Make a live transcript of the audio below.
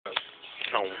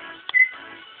song.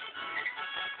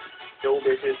 Yo,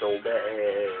 bitch is so bad.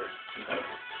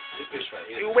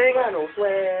 You ain't got no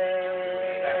swag.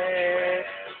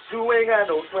 You ain't got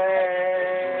no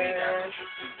swag.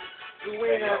 You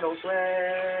ain't got no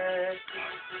swag.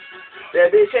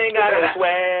 That bitch ain't got no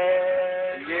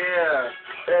swag. Yeah.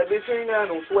 That bitch ain't got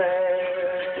no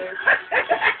swag.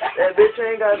 That bitch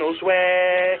ain't got no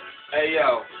swag. Hey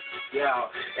yo,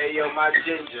 hey yo, my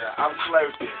ginger, I'm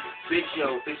slurping. Bitch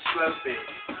yo, it's slurping.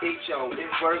 Bitch yo,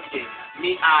 it's working.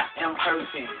 Me, I am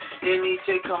hurting. Any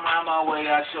chick come around my way,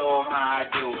 I show 'em how I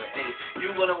do it. Hey,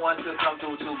 you would've wanted to come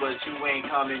through too, but you ain't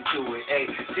coming to it. Hey,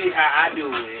 see how I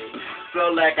do it.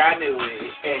 Flow like I knew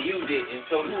it, and you didn't,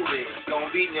 so who did?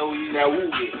 Don't be no you that woo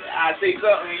it. I say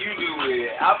something, you do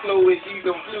it. I flow with you,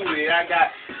 don't fluid.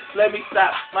 Let me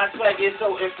stop. My swag is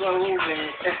so influent.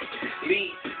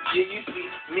 Lee, yeah, you see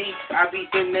me, I be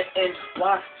in the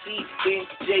NYC,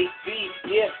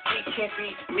 yeah, he can't be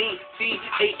me,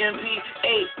 CAMP,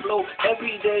 flow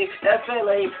every day,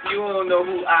 FLA, you don't know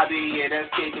who I be, yeah, that's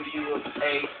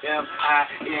KWAMINE,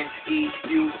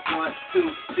 want to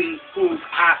see who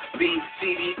I be,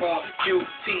 CD on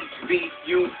QTV,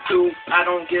 YouTube, I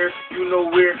don't care, you know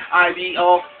where I be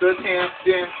all the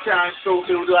time, so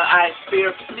do I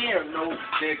fear near no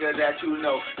nigga that you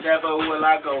know, never will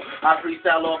I go, I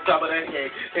freestyle off top of the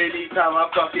head, anytime I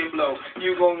fucking blow,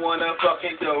 you gon' wanna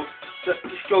fucking go,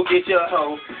 go get your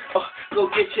hoe, go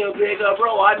get your bigger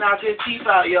bro, I knock his teeth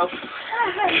out, yo.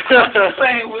 I'm just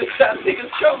playing with y'all niggas,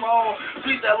 come on,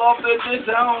 freestyle off the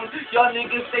zone, y'all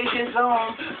niggas stay his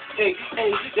zone, hey,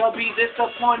 y'all be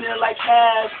disappointed like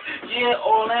hash, yeah,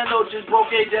 Orlando just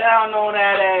broke it down on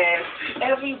that ass,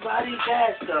 everybody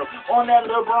gassed up, on that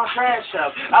LeBron trash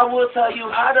up, I will tell you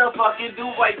how to fucking do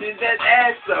white this that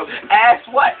ass up, ass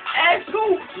what, ass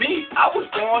who, me, I was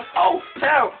going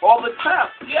town all the time,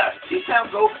 yeah, these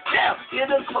times go down, you're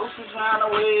the closest round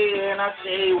away, and I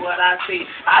say what I say,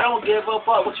 I don't give a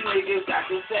fuck what you niggas got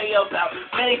to say about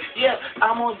me, yeah,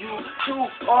 I'm on YouTube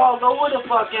all over the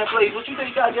fucking place, what you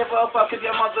think I give a fuck if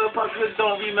your motherfuckers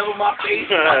don't remember my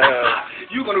face?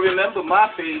 You gonna remember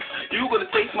my face, you gonna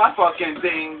taste my fucking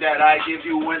thing that I give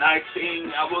you when I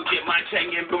sing, I will get my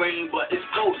chain and bling, but it's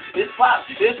cold, it's pop,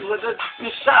 this was a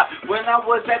shop, when I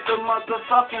was at the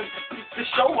motherfucking the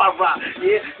show I rock,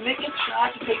 yeah, nigga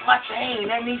tried to take my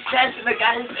chain, and he snatched and I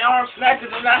got his arm snatched,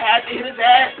 and I had to hit his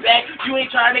ass back, you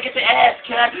ain't trying to get your ass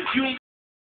cat, you ain't